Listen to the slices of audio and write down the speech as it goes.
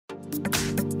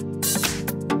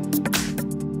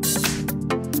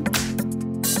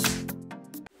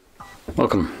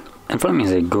Welcome. In front of me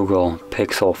is a Google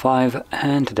Pixel 5,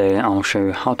 and today I'll show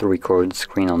you how to record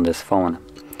screen on this phone.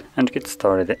 And to get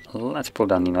started, let's pull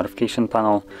down the notification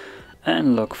panel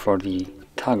and look for the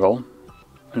toggle.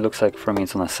 It looks like for me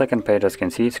it's on the second page, as you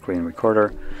can see, screen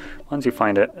recorder. Once you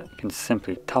find it, you can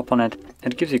simply tap on it.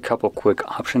 It gives you a couple quick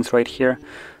options right here.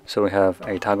 So we have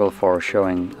a toggle for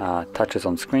showing touches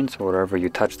on screen, so wherever you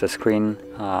touch the screen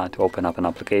to open up an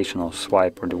application or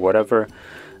swipe or do whatever,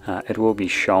 it will be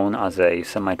shown as a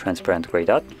semi-transparent gray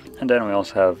dot. And then we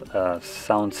also have a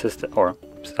sound system, or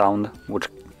sound, which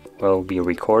will be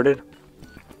recorded.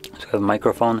 So we have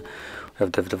microphone, we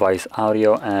have the device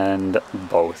audio, and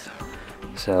both.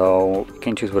 So you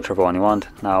can choose whichever one you want.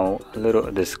 Now, a little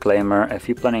disclaimer: if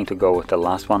you're planning to go with the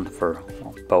last one for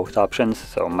both options,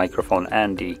 so microphone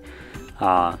and the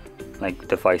like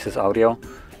device's audio,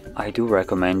 I do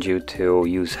recommend you to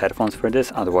use headphones for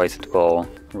this. Otherwise, it will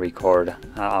record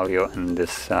audio in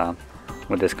this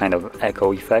with this kind of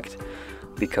echo effect,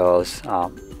 because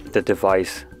the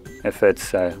device, if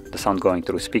it's the sound going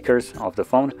through speakers of the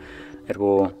phone, it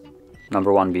will,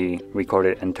 number one, be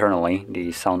recorded internally,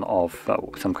 the sound of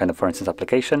some kind of, for instance,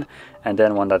 application, and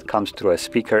then when that comes through a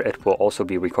speaker, it will also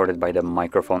be recorded by the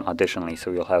microphone additionally,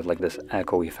 so you'll have like this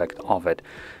echo effect of it,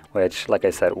 which, like I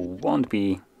said, won't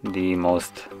be the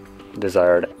most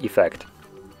desired effect.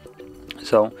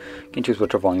 So you can choose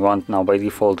whichever one you want. Now, by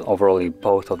default, overall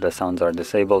both of the sounds are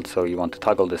disabled, so you want to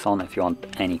toggle this on if you want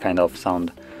any kind of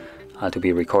sound to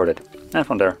be recorded. And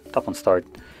from there, tap on start.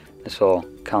 This will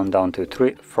count down to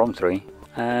from 3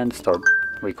 and start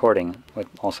recording with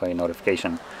also a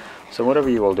notification. So whatever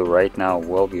you will do right now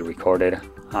will be recorded,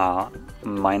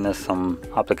 minus some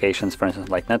applications, for instance,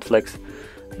 like Netflix.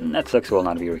 Netflix will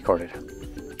not be recorded.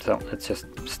 So let's just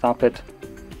stop it.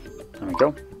 There we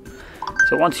go.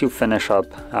 So once you finish up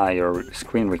your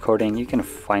screen recording, you can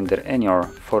find it in your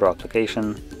photo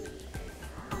application.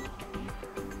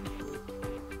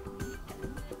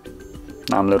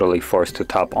 I'm literally forced to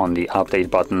tap on the update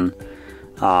button,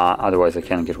 otherwise I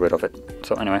can't get rid of it.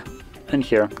 So anyway, in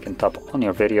here you can tap on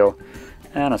your video,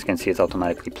 and as you can see, it's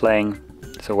automatically playing.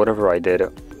 So whatever I did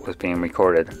was being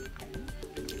recorded.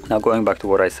 Now, going back to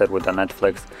what I said with the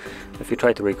Netflix, if you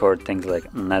try to record things like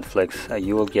Netflix,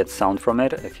 you will get sound from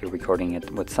it if you're recording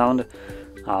it with sound,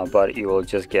 but you will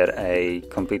just get a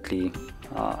completely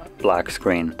black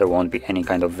screen. There won't be any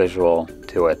kind of visual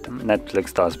to it.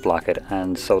 Netflix does block it,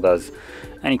 and so does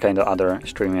any kind of other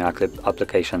streaming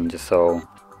application, just so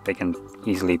they can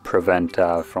easily prevent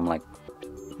from like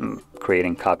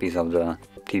creating copies of the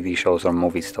TV shows or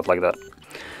movies, stuff like that.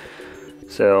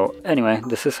 So anyway,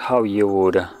 this is how you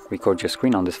would record your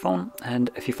screen on this phone, and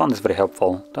if you found this very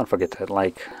helpful, don't forget to hit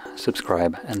like,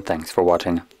 subscribe, and thanks for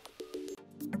watching.